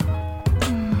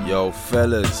Yo,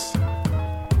 fellas,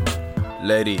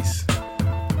 ladies,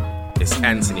 it's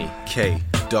Anthony K.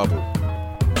 Double,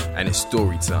 and it's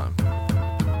story time.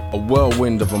 A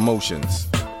whirlwind of emotions.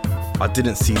 I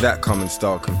didn't see that coming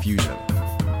style confusion.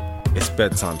 It's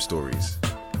bedtime stories,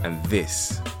 and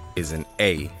this is an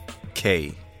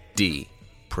AKD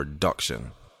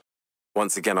production.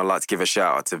 Once again, I'd like to give a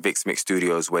shout out to Vix Mix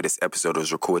Studios where this episode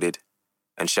was recorded,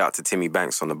 and shout out to Timmy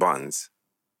Banks on the buttons.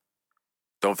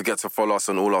 Don't forget to follow us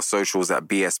on all our socials at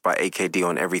BS by AKD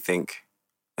on everything,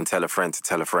 and tell a friend to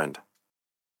tell a friend.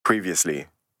 Previously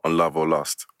on Love or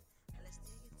Lust.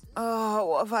 Oh,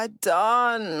 what have I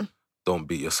done? Don't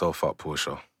beat yourself up,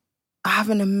 Portia. I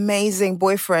have an amazing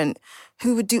boyfriend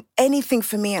who would do anything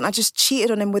for me, and I just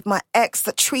cheated on him with my ex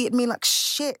that treated me like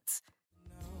shit.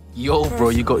 Yo, bro,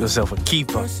 you got yourself a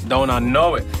keeper. Don't I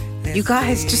know it? You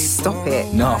guys, just stop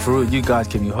it. Nah, for real, you guys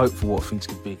give me hope for what things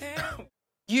could be.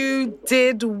 You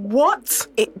did what?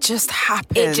 It just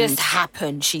happened. It just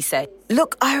happened, she said.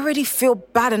 Look, I already feel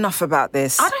bad enough about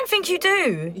this. I don't think you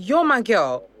do. You're my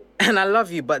girl, and I love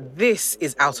you, but this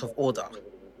is out of order.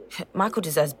 Michael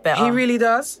deserves better. He really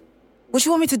does. What do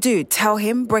you want me to do? Tell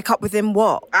him? Break up with him?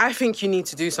 What? I think you need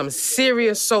to do some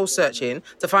serious soul searching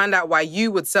to find out why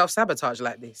you would self-sabotage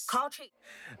like this.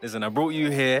 Listen, I brought you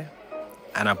here,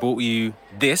 and I brought you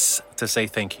this to say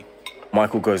thank you.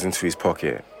 Michael goes into his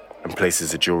pocket and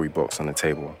places a jewelry box on the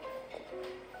table.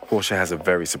 Portia has a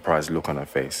very surprised look on her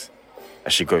face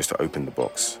as she goes to open the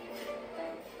box.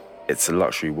 It's a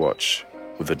luxury watch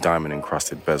with a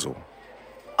diamond-encrusted bezel.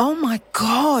 Oh my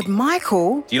God,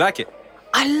 Michael. Do you like it?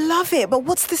 I love it, but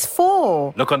what's this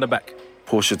for? Look on the back.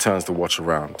 Portia turns the watch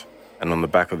around, and on the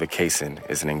back of the casing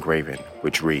is an engraving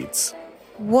which reads,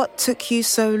 What took you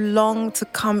so long to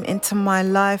come into my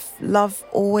life? Love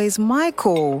always,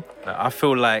 Michael. I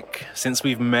feel like since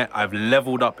we've met, I've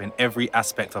leveled up in every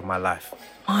aspect of my life.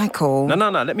 Michael. No,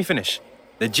 let me finish.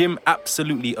 The gym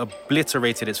absolutely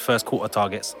obliterated its first quarter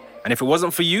targets. And if it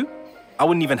wasn't for you, I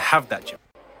wouldn't even have that gym.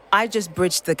 I just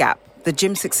bridged the gap. The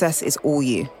gym success is all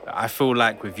you. I feel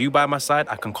like with you by my side,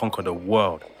 I can conquer the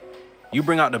world. You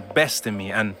bring out the best in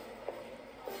me, and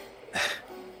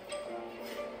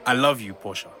I love you,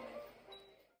 Portia.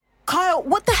 Kyle,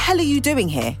 what the hell are you doing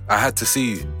here? I had to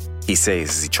see you. he says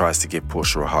as he tries to give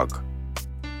Portia a hug.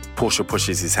 Portia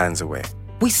pushes his hands away.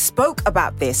 We spoke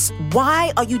about this.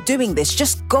 Why are you doing this?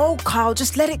 Just go, Kyle.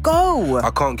 Just let it go. I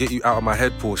can't get you out of my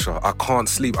head, Portia. I can't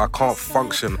sleep. I can't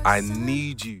function. I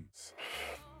need you.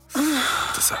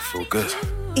 Does that feel good?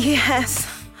 Yes.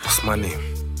 What's my name?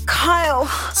 Kyle.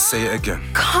 Say it again.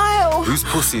 Kyle. Whose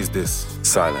pussy is this?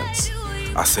 Silence.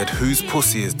 I said, whose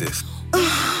pussy is this?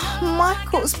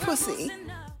 Michael's pussy.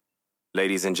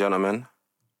 Ladies and gentlemen,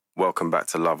 welcome back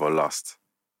to Love or Lust.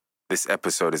 This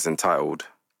episode is entitled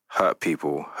Hurt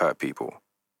People, Hurt People.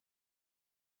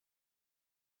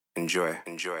 Enjoy.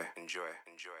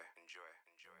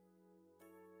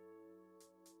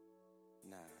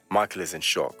 Michael is in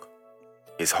shock.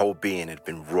 His whole being had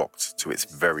been rocked to its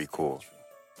very core.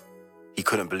 He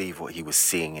couldn't believe what he was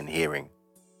seeing and hearing.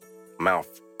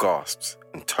 Mouth gasps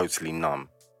and totally numb.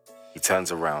 He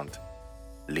turns around,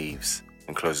 leaves,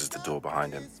 and closes the door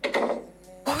behind him.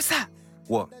 What was that?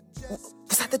 What?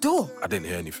 Was that the door? I didn't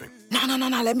hear anything. No.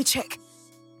 Let me check.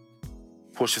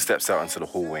 Portia steps out into the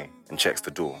hallway and checks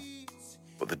the door.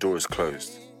 But the door is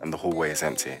closed and the hallway is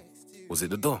empty. Was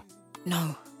it the door?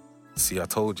 No. See, I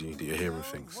told you that you're hearing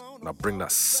things. Now bring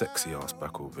that sexy ass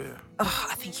back over here. Oh,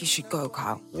 I think you should go,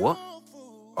 Kyle. What?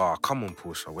 Oh, come on,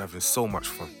 Portia. We're having so much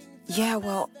fun. Yeah,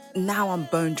 well, now I'm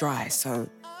bone dry, so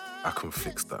I can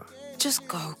fix that. just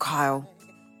go, Kyle.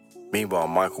 Meanwhile,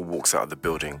 Michael walks out of the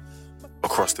building,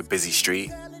 across the busy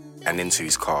street, and into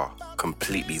his car,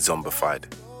 completely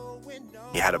zombified.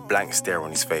 He had a blank stare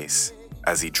on his face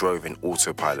as he drove in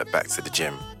autopilot back to the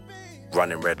gym,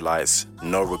 running red lights,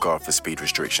 no regard for speed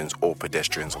restrictions or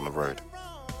pedestrians on the road.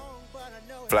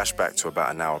 Flashback to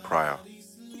about an hour prior.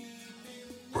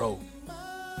 Bro,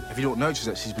 have you not noticed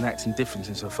that she's been acting different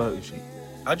since her photo shoot?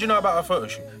 How'd you know about her photo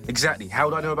shoot? Exactly. How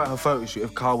would I know about her photo shoot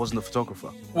if Carl wasn't a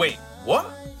photographer? Wait,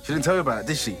 what? She didn't tell you about it,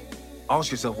 did she? Ask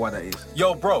yourself why that is.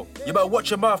 Yo, bro, you better watch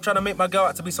your mouth trying to make my girl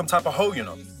out to be some type of hoe, you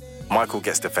know? Michael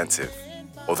gets defensive,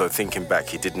 although thinking back,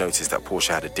 he did notice that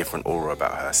Portia had a different aura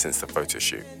about her since the photo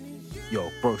shoot.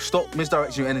 Yo, bro, stop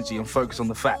misdirecting your energy and focus on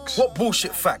the facts. What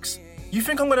bullshit facts? You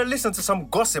think I'm gonna listen to some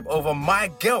gossip over my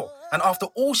girl and after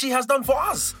all she has done for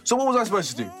us? So what was I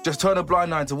supposed to do? Just turn a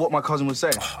blind eye to what my cousin was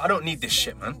saying? I don't need this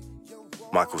shit, man.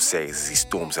 Michael says as he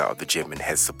storms out of the gym and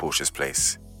heads to Portia's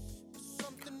place.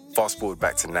 Fast forward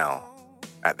back to now,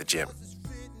 at the gym.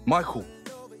 Michael.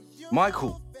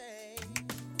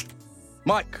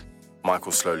 Mike.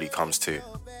 Michael slowly comes to.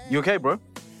 You okay, bro?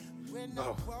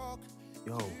 No.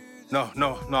 Yo, No,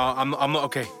 I'm not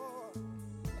okay.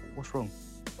 what's wrong?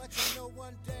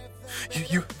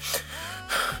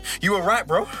 You were right,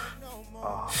 bro.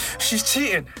 She's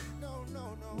cheating.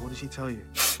 What did she tell you?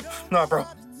 Nah, bro.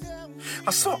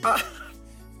 I saw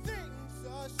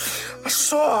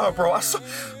her, bro. I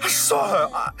saw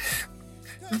her.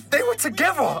 They were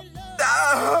together.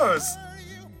 That hurts.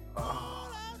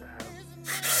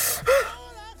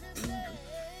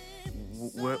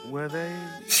 Were they?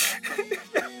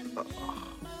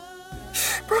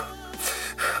 Bro,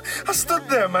 I stood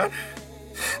there, man.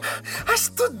 I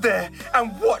stood there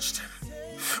and watched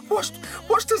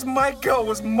as my girl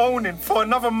was moaning for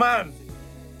another man.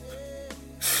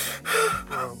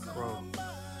 Bro.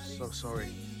 So sorry.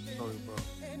 Sorry, bro.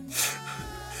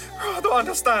 Bro, I don't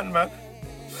understand, man.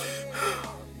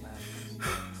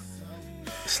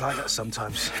 It's like that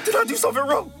sometimes. Did I do something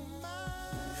wrong?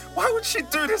 Why would she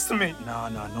do this to me? Nah,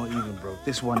 not even, bro.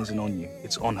 This one isn't on you.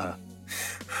 It's on her.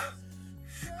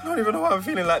 I don't even know why I'm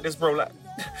feeling like this, bro. Like,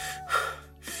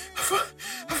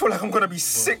 I feel like I'm gonna be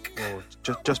sick. Bro,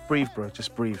 just breathe, bro.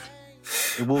 Just breathe.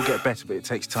 It will get better, but it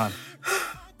takes time.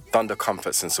 Thunder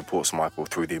comforts and supports Michael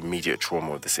through the immediate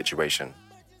trauma of the situation.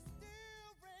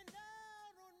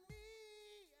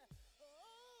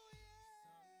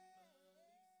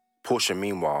 Portia,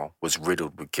 meanwhile, was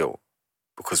riddled with guilt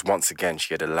because once again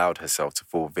she had allowed herself to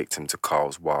fall victim to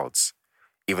Carl's wilds,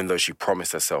 even though she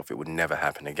promised herself it would never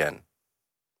happen again.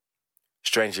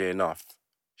 Strangely enough,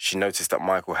 she noticed that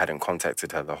Michael hadn't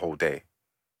contacted her the whole day,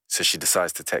 so she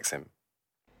decides to text him.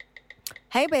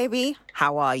 Hey, baby.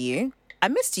 How are you? I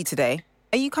missed you today.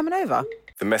 Are you coming over?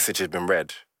 The message had been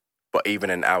read, but even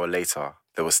an hour later,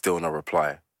 there was still no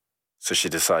reply, so she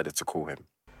decided to call him.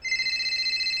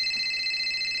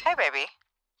 Hey, baby.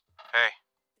 Hey,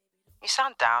 You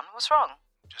sound down. What's wrong?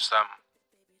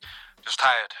 just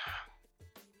tired.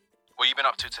 What you been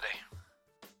up to today?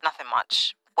 Nothing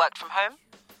much. Worked from home?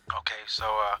 Okay, so,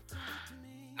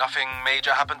 nothing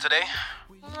major happened today?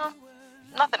 No,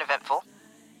 nothing eventful.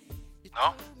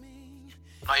 No?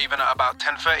 Not even at about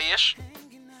 10:30-ish?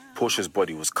 Portia's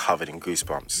body was covered in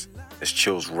goosebumps as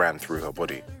chills ran through her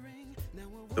body.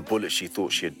 The bullet she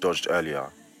thought she had dodged earlier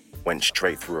went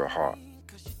straight through her heart,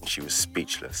 and she was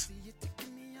speechless.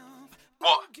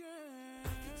 What?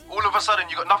 All of a sudden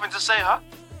you got nothing to say, huh?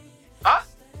 Huh?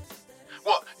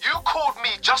 What, you called me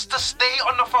just to stay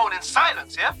on the phone in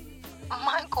silence, yeah?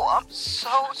 Michael, I'm so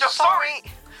You're sorry?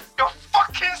 You're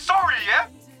fucking sorry, yeah?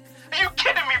 Are you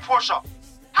kidding me, Portia?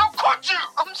 How could you?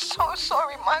 I'm so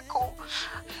sorry, Michael.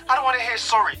 I don't want to hear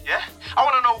sorry, yeah? I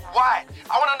want to know why.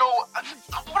 I want to know...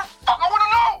 What the fuck? I want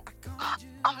to know!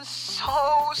 I'm so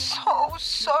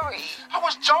sorry. I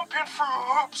was jumping through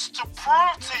hoops to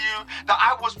prove to you that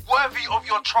I was worthy of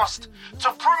your trust.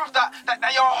 To prove that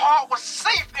your heart was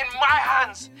safe in my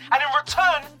hands. And in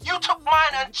return, you took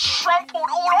mine and trampled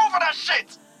all over that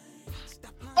shit.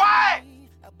 Why?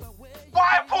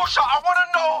 Why, Portia? I want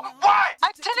to know why.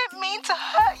 I didn't mean to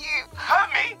hurt you. Hurt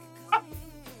me?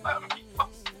 Hurt me?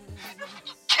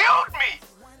 You killed me.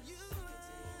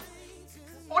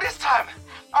 All this time,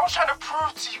 I was trying to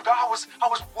prove to you that I was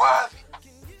worthy.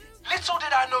 Little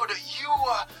did I know that you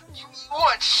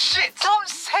weren't shit. Don't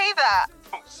say that.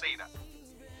 Don't say that.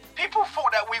 People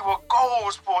thought that we were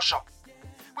goals, Portia.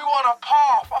 We were on a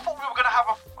path. I thought we were gonna have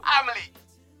a family.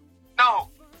 No.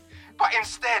 But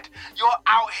instead, you're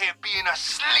out here being a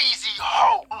sleazy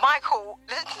hoe. Michael,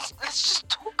 let's just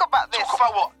talk about this. Talk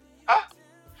about what? Huh?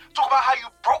 Talk about how you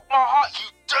broke my heart, you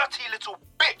dirty little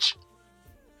bitch.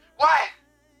 Why?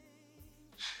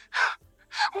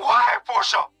 Why,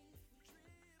 Portia?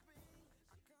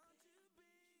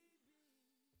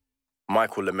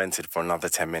 Michael lamented for another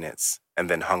 10 minutes and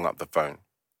then hung up the phone.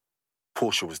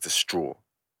 Portia was distraught.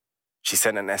 She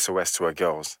sent an SOS to her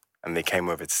girls and they came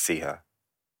over to see her.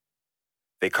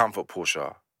 They comfort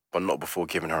Portia, but not before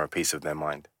giving her a piece of their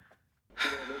mind.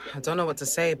 I don't know what to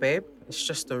say, babe. It's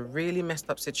just a really messed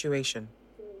up situation.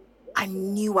 I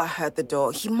knew I heard the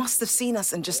door. He must have seen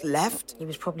us and just left. He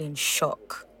was probably in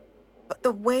shock. But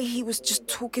the way he was just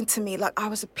talking to me like I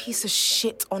was a piece of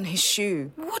shit on his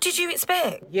shoe. What did you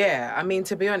expect? Yeah, I mean,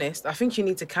 to be honest, I think you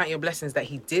need to count your blessings that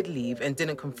he did leave and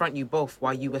didn't confront you both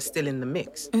while you were still in the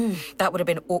mix. That would have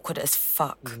been awkward as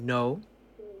fuck. No.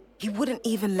 He wouldn't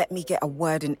even let me get a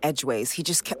word in edgeways. He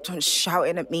just kept on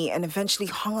shouting at me and eventually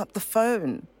hung up the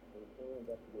phone.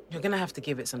 You're gonna have to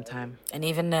give it some time. And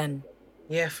even then...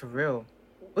 Yeah, for real.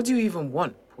 What do you even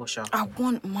want, Portia? I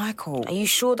want Michael. Are you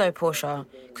sure though, Portia?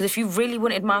 Because if you really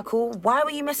wanted Michael, why were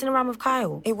you messing around with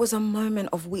Kyle? It was a moment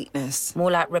of weakness.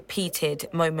 More like repeated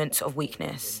moments of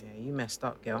weakness. Yeah, you messed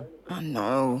up, girl. Oh,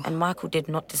 no. And Michael did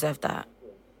not deserve that.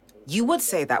 You would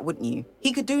say that, wouldn't you?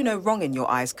 He could do no wrong in your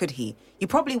eyes, could he? You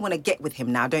probably want to get with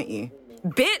him now, don't you?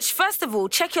 Bitch, first of all,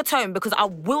 check your tone because I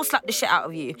will slap the shit out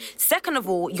of you. Second of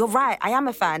all, you're right, I am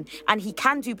a fan and he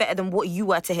can do better than what you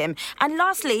were to him. And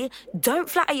lastly, don't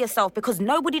flatter yourself because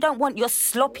nobody don't want your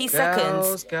sloppy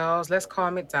seconds. Girls, let's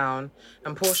calm it down.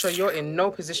 And Portia, you're in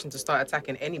no position to start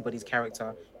attacking anybody's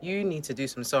character. You need to do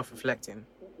some self-reflecting.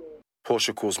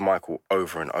 Portia calls Michael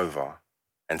over and over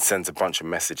and sends a bunch of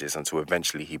messages until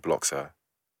eventually he blocks her.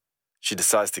 She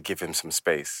decides to give him some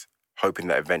space, hoping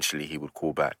that eventually he would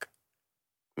call back.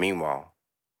 Meanwhile,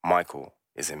 Michael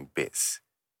is in bits,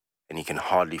 and he can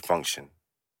hardly function.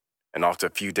 And after a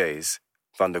few days,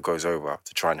 Thunder goes over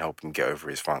to try and help him get over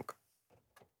his funk.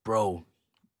 Bro,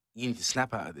 you need to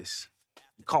snap out of this.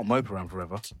 You can't mope around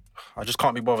forever. I just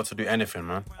can't be bothered to do anything,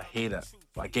 man. I hear that,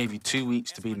 but I gave you 2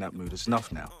 weeks to be in that mood. It's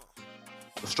enough now.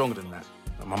 You're stronger than that.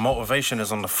 My motivation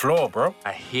is on the floor, bro.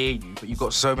 I hear you, but you've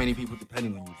got so many people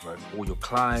depending on you, bro. All your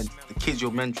clients, the kids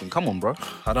you're mentoring. Come on, bro.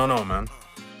 I don't know, man.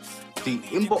 See,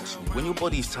 in boxing, when your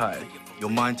body's tired,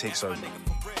 your mind takes over.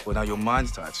 Well, now your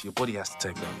mind's tired, so your body has to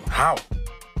take over. How?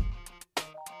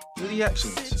 Do the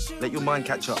actions. Let your mind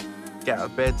catch up. Get out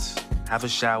of bed, have a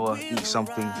shower, eat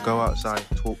something, go outside,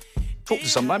 talk to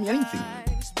somebody, anything.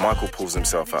 Michael pulls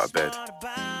himself out of bed,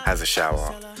 has a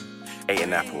shower, ate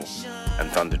an apple,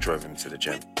 and Thunder drove him to the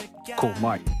gym. Cool,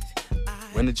 Mike.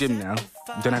 We're in the gym now.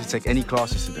 You don't have to take any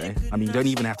classes today. I mean, you don't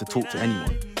even have to talk to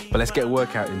anyone. But let's get a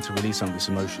workout in to release some of this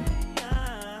emotion.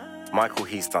 Michael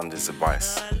heeds Thunder's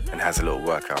advice and has a little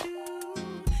workout.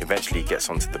 Eventually he gets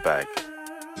onto the bag,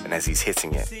 and as he's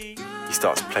hitting it, he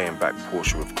starts playing back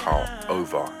Portia with Carl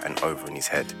over and over in his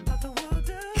head.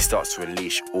 He starts to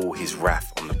unleash all his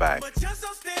wrath on the bag,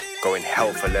 going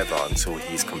hell for leather until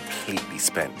he's completely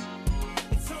spent.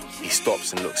 He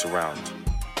stops and looks around,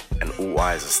 and all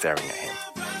eyes are staring at him.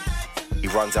 He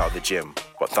runs out of the gym,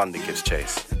 but Thunder gives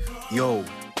chase. Yo,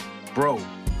 bro,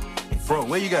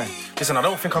 where you going? Listen, I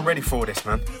don't think I'm ready for all this,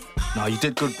 man. No, you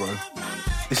did good, bro.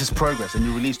 This is progress, and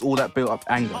you released all that built-up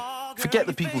anger. Forget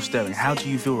the people staring. How do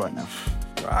you feel right now?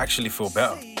 I actually feel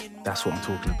better. That's what I'm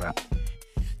talking about.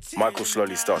 Michael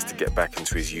slowly starts to get back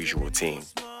into his usual routine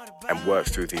and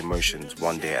works through the emotions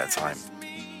one day at a time.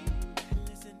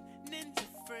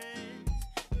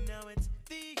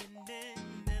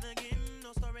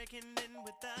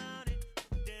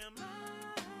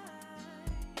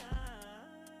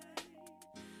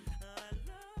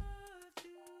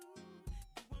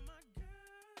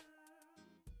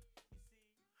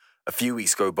 A few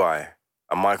weeks go by,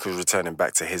 and Michael's returning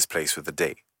back to his place with a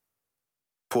date.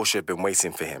 Portia had been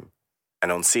waiting for him,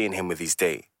 and on seeing him with his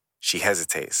date, she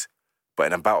hesitates, but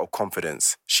in a bout of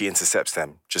confidence, she intercepts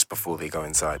them just before they go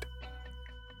inside.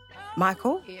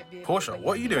 Michael, Portia,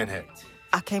 what are you doing here?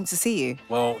 I came to see you.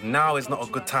 Well, now is not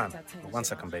a good time. 1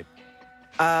 second, babe.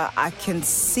 I can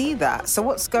see that. So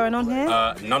what's going on here?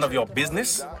 None of your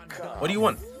business? What do you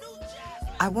want?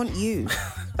 I want you.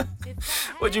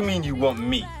 What do you mean you want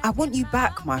me? I want you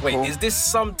back, Michael. Wait, is this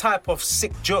some type of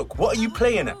sick joke? What are you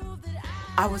playing at?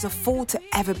 I was a fool to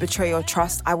ever betray your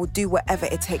trust. I will do whatever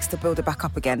it takes to build it back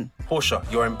up again. Portia,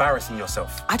 you're embarrassing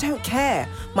yourself. I don't care.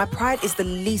 My pride is the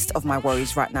least of my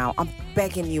worries right now. I'm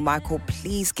begging you, Michael,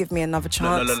 please give me another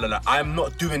chance. No. I'm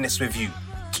not doing this with you.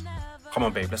 Come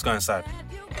on, babe, let's go inside.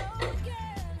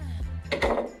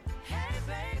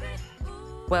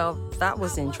 Well, that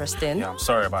was interesting. Yeah, I'm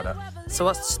sorry about that. So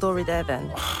what's the story there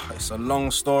then? It's a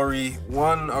long story.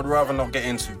 One I'd rather not get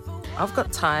into. I've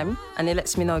got time, and it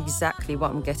lets me know exactly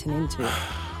what I'm getting into.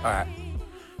 All right.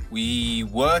 We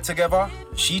were together,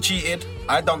 she cheated,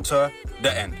 I dumped her,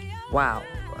 the end. Wow.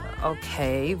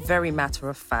 Okay, very matter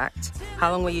of fact.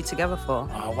 How long were you together for?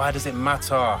 Oh, why does it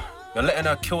matter? You're letting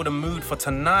her kill the mood for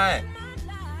tonight.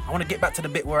 I want to get back to the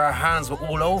bit where our hands were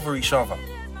all over each other.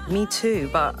 Me too,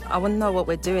 but I want to know what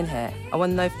we're doing here. I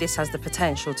want to know if this has the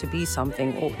potential to be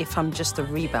something or if I'm just a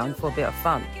rebound for a bit of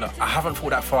fun. Look, I haven't thought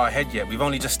that far ahead yet. We've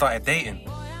only just started dating.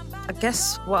 I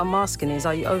guess what I'm asking is,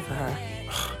 are you over her?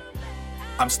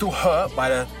 I'm still hurt by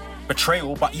the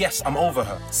betrayal, but yes, I'm over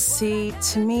her. See,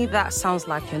 to me, that sounds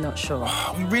like you're not sure.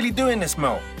 Are we really doing this,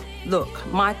 Mel? Look,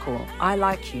 Michael, I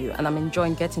like you and I'm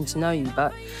enjoying getting to know you,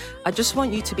 but I just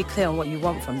want you to be clear on what you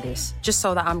want from this, just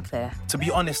so that I'm clear. To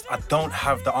be honest, I don't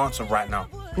have the answer right now.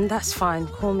 And that's fine.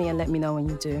 Call me and let me know when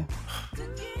you do.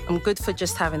 I'm good for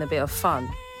just having a bit of fun,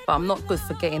 but I'm not good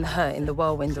for getting hurt in the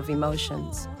whirlwind of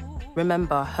emotions.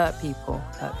 Remember, hurt people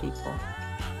hurt people.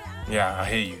 Yeah, I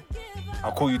hear you.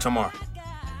 I'll call you tomorrow.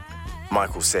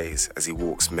 Michael says as he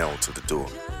walks Mel to the door.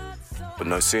 But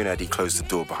no sooner had he closed the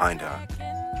door behind her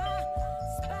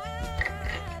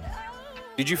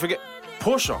Did you forget?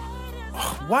 Portia,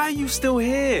 why are you still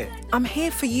here? I'm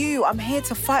here for you. I'm here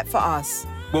to fight for us.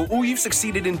 Well, all you've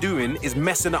succeeded in doing is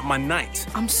messing up my night.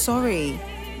 I'm sorry.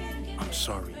 I'm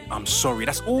sorry.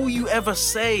 That's all you ever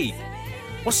say.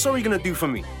 What's sorry gonna do for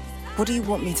me? What do you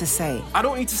want me to say? I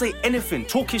don't need to say anything.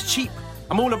 Talk is cheap.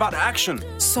 I'm all about the action.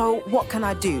 So what can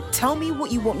I do? Tell me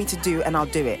what you want me to do and I'll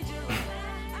do it.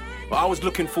 Well, I was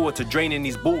looking forward to draining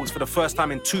these balls for the first time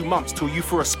in 2 months till you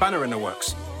threw a spanner in the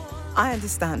works. I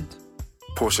understand.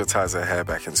 Portia ties her hair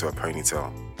back into a ponytail,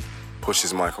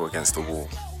 pushes Michael against the wall,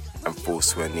 and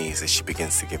falls to her knees as she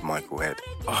begins to give Michael head.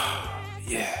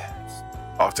 Yeah.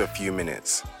 After a few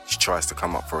minutes, she tries to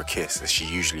come up for a kiss as she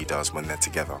usually does when they're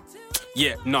together.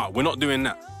 Yeah, no, we're not doing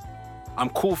that. I'm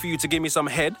cool for you to give me some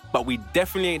head, but we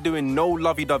definitely ain't doing no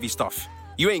lovey-dovey stuff.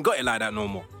 You ain't got it like that no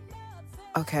more.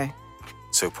 Okay.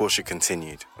 So Portia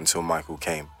continued until Michael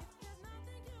came.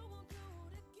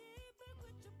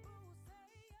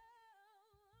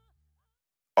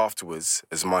 Afterwards,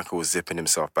 as Michael was zipping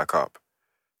himself back up,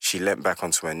 she leant back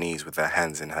onto her knees with her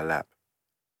hands in her lap,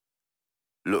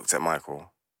 looked at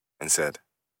Michael, and said,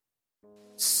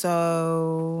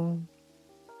 So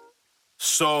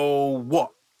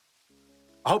what?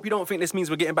 I hope you don't think this means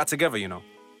we're getting back together, you know?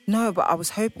 No, but I was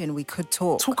hoping we could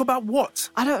talk. Talk about what?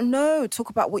 I don't know. Talk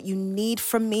about what you need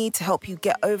from me to help you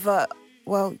get over,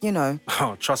 well, you know.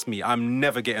 Oh, trust me, I'm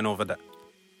never getting over that.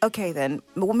 Okay, then.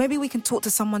 Well, maybe we can talk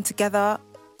to someone together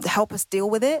to help us deal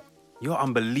with it. You're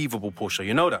unbelievable, Portia.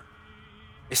 You know that?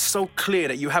 It's so clear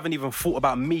that you haven't even thought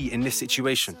about me in this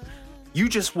situation. You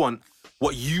just want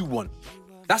what you want.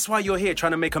 That's why you're here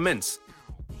trying to make amends.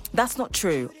 That's not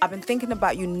true. I've been thinking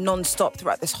about you non-stop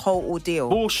throughout this whole ordeal.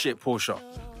 Bullshit, Portia.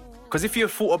 Because if you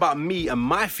had thought about me and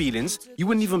my feelings, you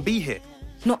wouldn't even be here.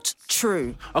 Not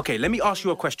true. Okay, let me ask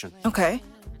you a question. Okay.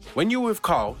 When you were with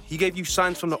Carl, he gave you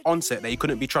signs from the onset that he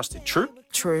couldn't be trusted, true?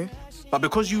 True. But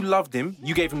because you loved him,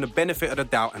 you gave him the benefit of the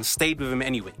doubt and stayed with him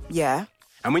anyway. Yeah.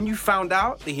 And when you found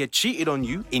out that he had cheated on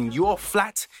you in your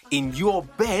flat, in your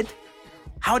bed,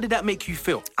 how did that make you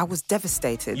feel? I was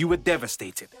devastated. You were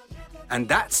devastated. And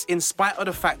that's in spite of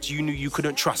the fact you knew you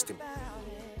couldn't trust him.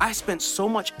 I spent so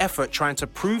much effort trying to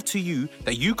prove to you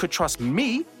that you could trust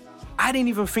me, I didn't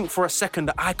even think for a second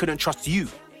that I couldn't trust you.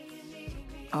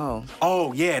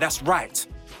 Oh, yeah, that's right.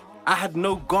 I had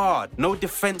no guard, no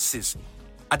defenses.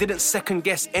 I didn't second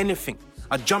guess anything.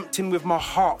 I jumped in with my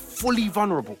heart fully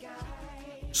vulnerable.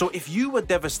 So if you were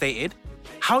devastated,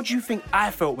 how do you think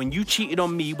I felt when you cheated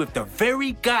on me with the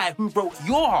very guy who broke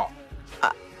your heart?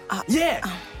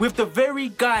 With the very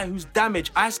guy whose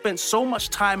damage I spent so much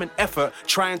time and effort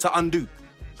trying to undo.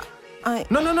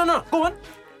 No. Go on.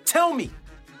 Tell me.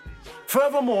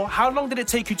 Furthermore, how long did it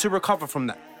take you to recover from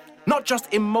that? Not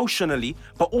just emotionally,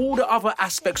 but all the other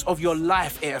aspects of your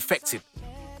life it affected.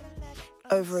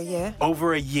 Over a year.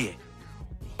 Over a year.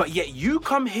 But yet you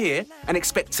come here and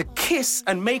expect to kiss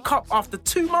and make up after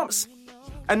 2 months.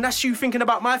 And that's you thinking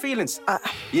about my feelings?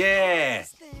 Yeah,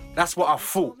 that's what I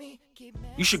thought.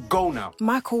 You should go now.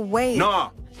 Michael, wait.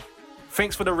 Nah.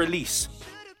 Thanks for the release.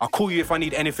 I'll call you if I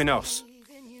need anything else.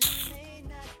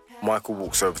 Michael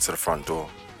walks over to the front door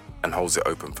and holds it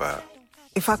open for her.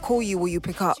 If I call you, will you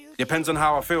pick up? Depends on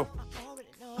how I feel.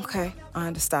 Okay, I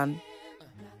understand.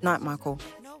 Night, Michael.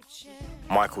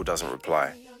 Michael doesn't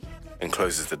reply and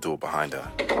closes the door behind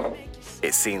her.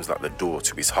 It seems like the door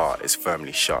to his heart is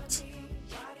firmly shut.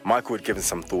 Michael had given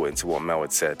some thought into what Mel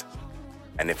had said,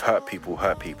 and if hurt people,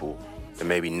 then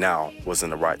maybe now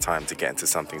wasn't the right time to get into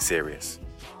something serious.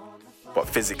 But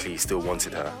physically, he still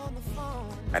wanted her,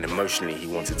 and emotionally, he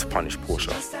wanted to punish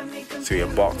Portia. So he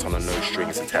embarked on a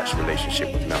no-strings-attached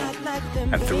relationship with Mel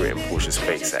and threw it in Portia's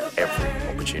face at every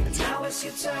opportunity.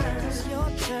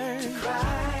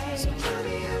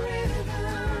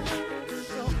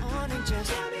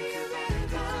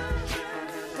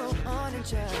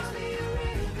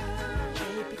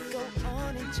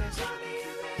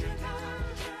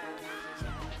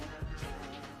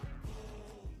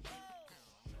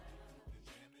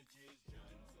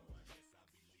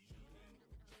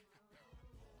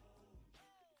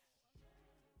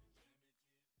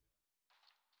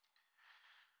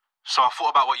 So I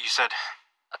thought about what you said.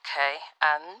 Okay,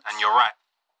 and? And you're right.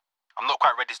 I'm not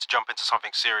quite ready to jump into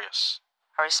something serious.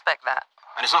 I respect that.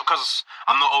 And it's not because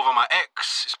I'm not over my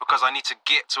ex, it's because I need to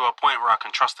get to a point where I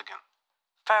can trust again.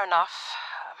 Fair enough.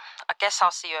 I guess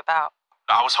I'll see you about.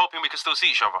 I was hoping we could still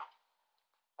see each other.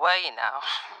 Were you now?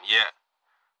 Yeah.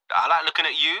 I like looking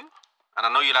at you, and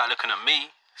I know you like looking at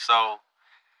me, so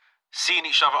seeing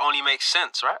each other only makes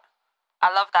sense, right?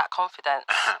 I love that confidence.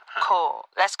 Cool.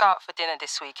 Let's go out for dinner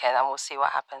this weekend and we'll see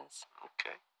what happens.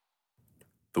 Okay.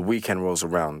 The weekend rolls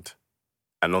around,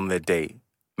 And on their date,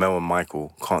 Mel and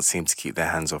Michael can't seem to keep their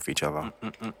hands off each other.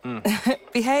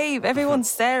 Behave, everyone's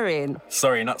staring.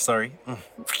 Sorry, not sorry.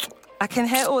 I can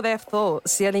hear all their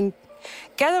thoughts yelling,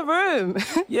 get a room.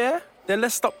 Yeah, then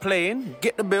let's stop playing,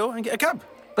 get the bill and get a cab.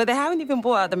 But they haven't even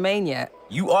brought out the main yet.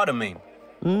 You are the main.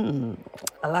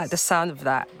 I like the sound of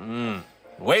that.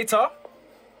 Waiter,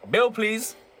 bill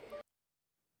please.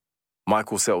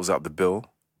 Michael settles up the bill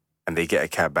and they get a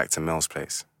cab back to Mel's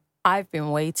place. I've been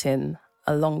waiting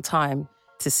a long time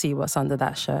to see what's under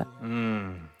that shirt.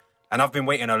 And I've been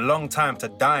waiting a long time to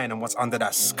dine on what's under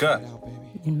that skirt.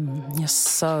 You're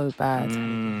so bad.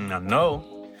 I know,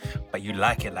 but you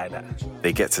like it like that.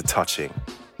 They get to touching,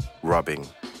 rubbing,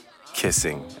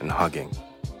 kissing and hugging.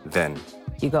 Then,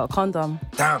 You got a condom?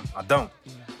 Damn, I don't.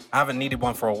 I haven't needed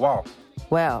one for a while.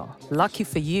 Well, lucky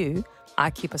for you,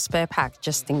 I keep a spare pack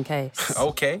just in case.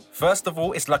 Okay, first of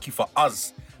all, it's lucky for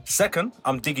us. Second,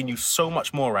 I'm digging you so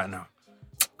much more right now.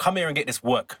 Come here and get this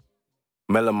work.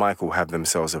 Mel and Michael have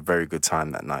themselves a very good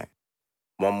time that night.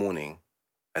 One morning,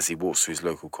 as he walks to his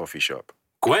local coffee shop.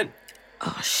 Gwen.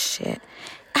 Oh, shit.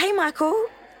 Hey, Michael.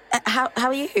 How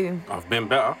are you? I've been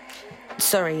better.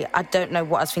 Sorry, I don't know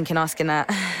what I was thinking asking that.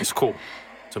 It's cool.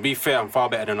 To be fair, I'm far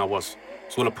better than I was.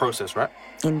 It's all a process, right?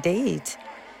 Indeed.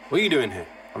 What are you doing here?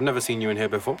 I've never seen you in here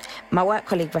before. My work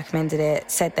colleague recommended it,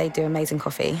 said they do amazing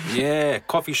coffee. Yeah,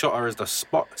 Coffee Shotter is the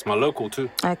spot. It's my local too.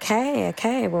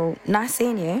 Okay. Well, nice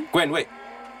seeing you. Gwen, wait.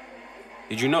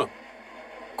 Did you know?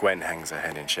 Gwen hangs her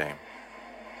head in shame.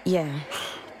 Yeah.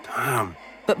 Damn.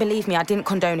 But believe me, I didn't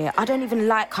condone it. I don't even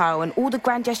like Kyle, and all the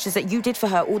grand gestures that you did for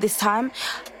her all this time,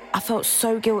 I felt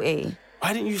so guilty.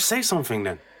 Why didn't you say something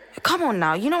then? Come on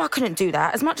now, you know I couldn't do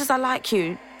that. As much as I like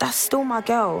you, that's still my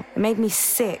girl. It made me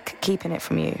sick keeping it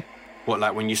from you. What,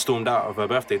 like when you stormed out of her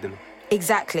birthday dinner?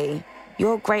 Exactly.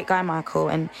 You're a great guy, Michael,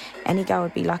 and any girl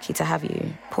would be lucky to have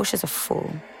you. Portia's a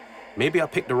fool. Maybe I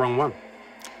picked the wrong one.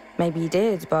 Maybe you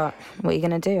did, but what are you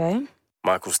gonna do, eh?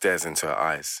 Michael stares into her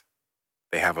eyes.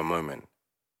 They have a moment,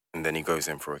 and then he goes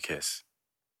in for a kiss.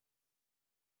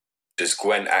 Does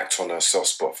Gwen act on her soft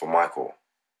spot for Michael?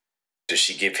 Does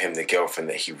she give him the girlfriend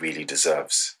that he really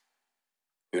deserves?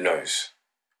 Who knows?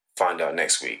 Find out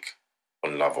next week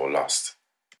on Love or Lust.